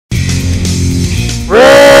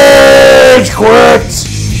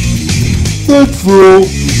Central.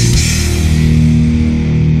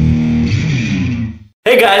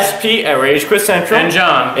 Hey guys, it's Pete at Rage Quit Central. And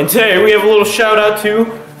John. And today we have a little shout out to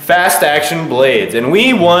Fast Action Blades. And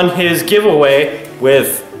we won his giveaway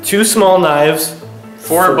with 2 small knives,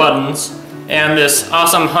 4 buttons, and this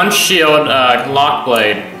awesome Hunch Shield lock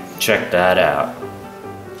blade. Check that out.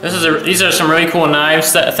 These are some really cool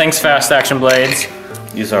knives. Thanks, Fast Action Blades.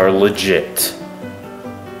 These are legit.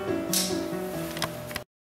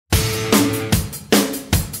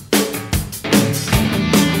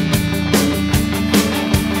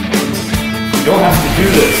 You don't have to do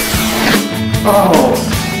this. Oh,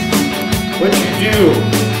 what'd you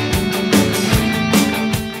do?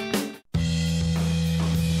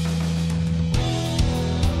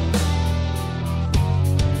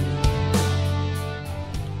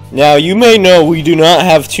 Now, you may know we do not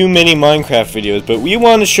have too many Minecraft videos, but we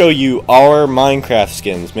want to show you our Minecraft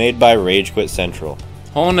skins made by Rage Quit Central.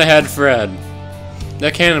 Hole in the Head Fred.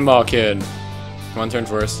 That Cannonball Kid. One turn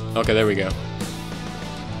first. Okay, there we go.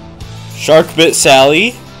 Shark Bit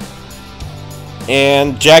Sally.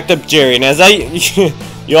 And Jacked Up Jerry. And as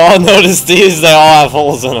you all noticed these, they all have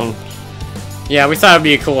holes in them. Yeah, we thought it'd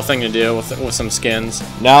be a cool thing to do with some skins.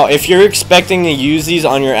 Now, if you're expecting to use these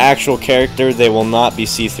on your actual character, they will not be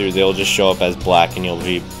see-through. They'll just show up as black, and you'll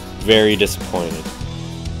be very disappointed.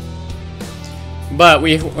 But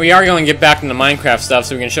we are going to get back into Minecraft stuff,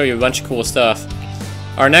 so we can show you a bunch of cool stuff.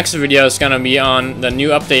 Our next video is going to be on the new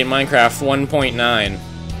update Minecraft 1.9.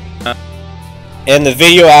 And the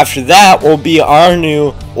video after that will be our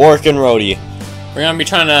new Orc and Roadie. We're going to be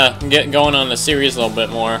trying to get going on the series a little bit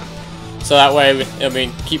more. So that way,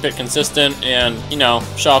 keep it consistent and, you know,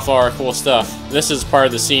 show off all our cool stuff. This is part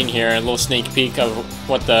of the scene here, a little sneak peek of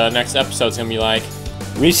what the next episode's gonna be like.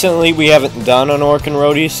 Recently, we haven't done an Orc and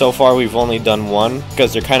Roadie. So far, we've only done one,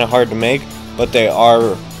 because they're kind of hard to make, but they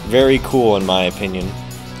are very cool in my opinion.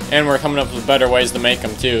 And we're coming up with better ways to make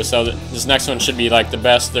them too, so this next one should be like the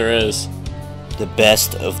best there is. The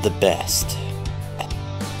best of the best.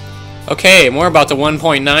 Okay, more about the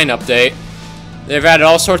 1.9 update. They've added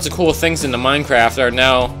all sorts of cool things into Minecraft that are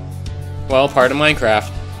now, well, part of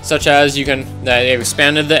Minecraft. Such as they've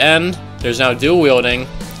expanded the end, there's now dual wielding,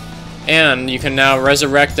 and you can now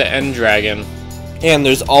resurrect the end dragon. And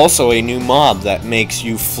there's also a new mob that makes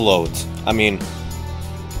you float. I mean,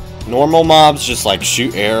 normal mobs just like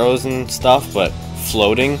shoot arrows and stuff, but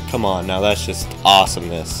floating? Come on, now that's just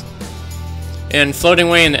awesomeness. And floating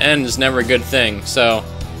away in the end is never a good thing, so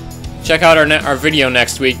check out our video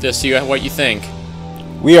next week to see what you think.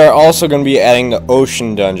 We are also going to be adding the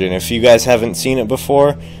Ocean Dungeon, if you guys haven't seen it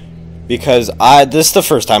before, because this is the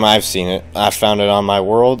first time I've seen it. I found it on my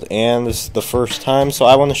world, and this is the first time, so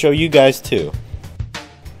I want to show you guys too.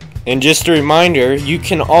 And just a reminder, you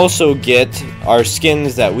can also get our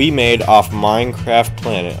skins that we made off Minecraft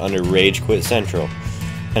Planet under Rage Quit Central.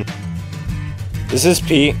 And this is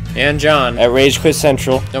Pete and John at Rage Quit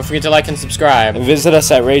Central. Don't forget to like and subscribe. And visit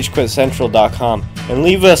us at RageQuitCentral.com and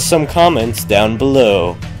leave us some comments down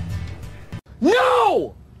below.